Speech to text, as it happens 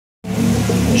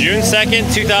June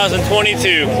 2nd,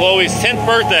 2022. Chloe's 10th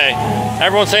birthday.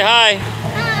 Everyone say hi.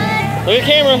 Hi. Look at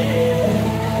the camera.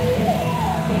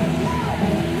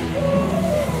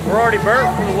 We're already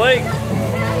burnt from the lake.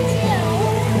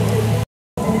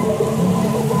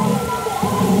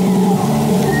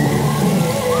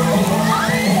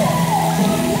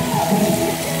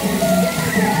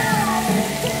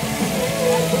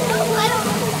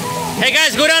 Hey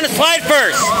guys, go down the slide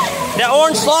first. That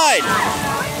orange slide.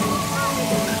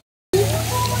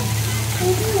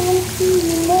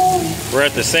 We're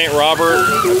at the St. Robert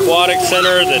Aquatic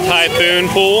Center, the Typhoon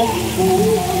pool.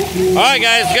 All right,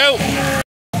 guys, go.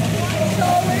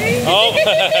 Oh,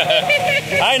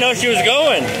 I didn't know she was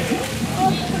going.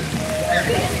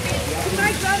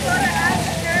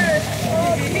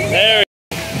 There we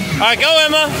go. All right, go,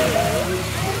 Emma.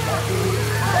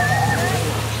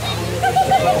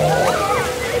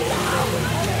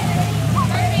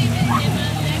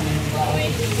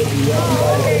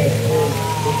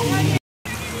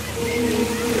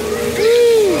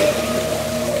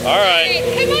 All right.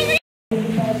 Come over.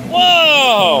 Whoa!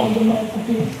 All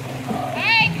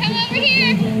right, come over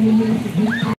here.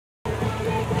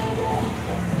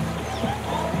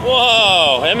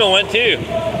 Whoa! Emma went too.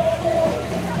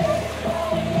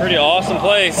 Pretty awesome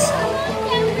place.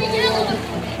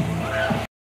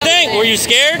 Dang, were you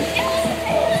scared?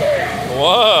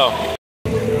 Whoa!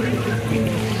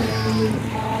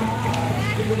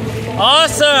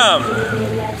 Awesome!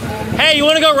 Hey, you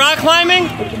want to go rock climbing?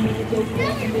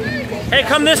 Hey,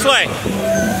 come this way.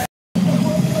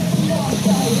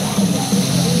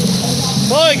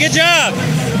 Chloe, good job.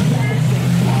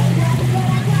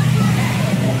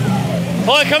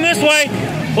 Chloe, come this way.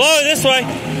 Chloe, this way.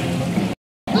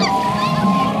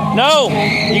 No,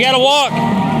 you gotta walk.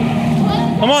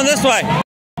 Come on this way.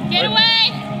 Get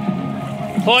away.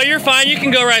 Chloe, you're fine. You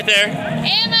can go right there.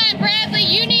 Emma and Bradley,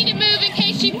 you need to move in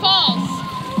case she falls.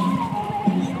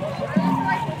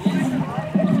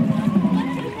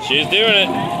 She's doing it.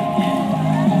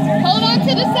 Hold on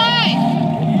to the side.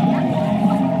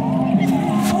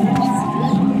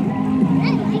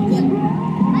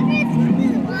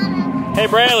 Hey,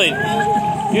 Bradley,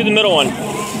 you're the middle one.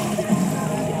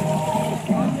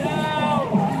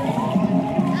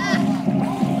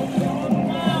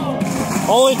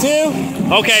 Only two?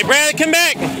 Okay, Bradley, come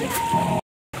back.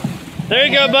 There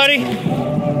you go, buddy.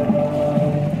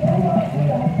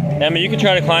 Emma, you can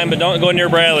try to climb, but don't go near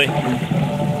Bradley.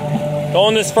 Go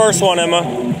on this first one, Emma.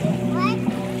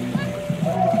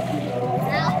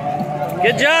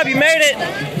 Good job, you made it.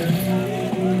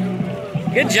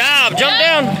 Good job, jump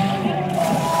down.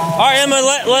 All right, Emma,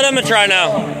 let Emma try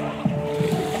now.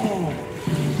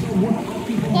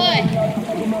 What?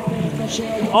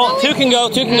 Oh, two can go,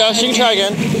 she can try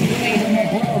again.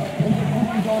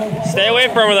 Stay away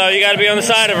from her though, you gotta be on the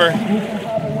side of her.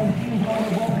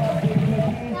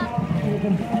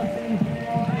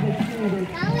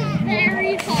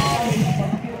 Very hard.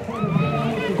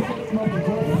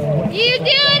 You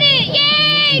doing it!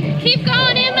 Yay! Keep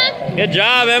going, Emma. Good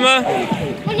job, Emma.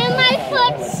 And then my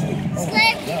foot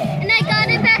slipped, and I got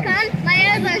it back on. My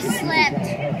elbow slipped.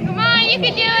 Come on, you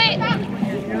can do it.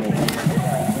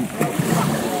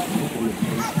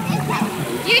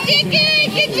 You did good.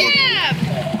 Good job.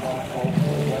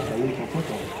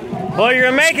 Well, you're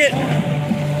gonna make it. I'm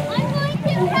going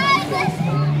to try this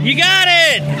one. You got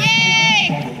it. Yay!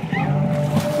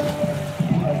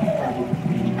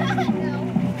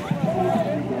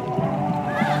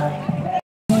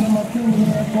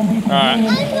 All right. I'm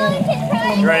going to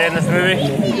try You ready in this movie?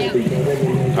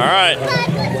 All right.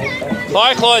 All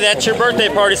right, Chloe, that's your birthday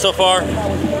party so far.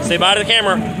 Say bye to the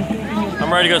camera.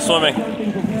 I'm ready to go swimming.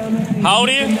 How old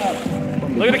are you?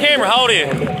 Look at the camera. How old are you?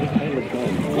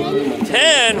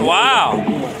 10. Wow.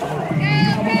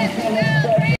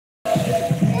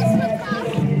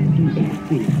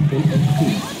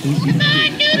 Come on,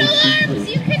 noodle arms.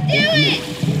 You can do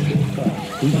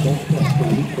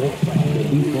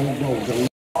it.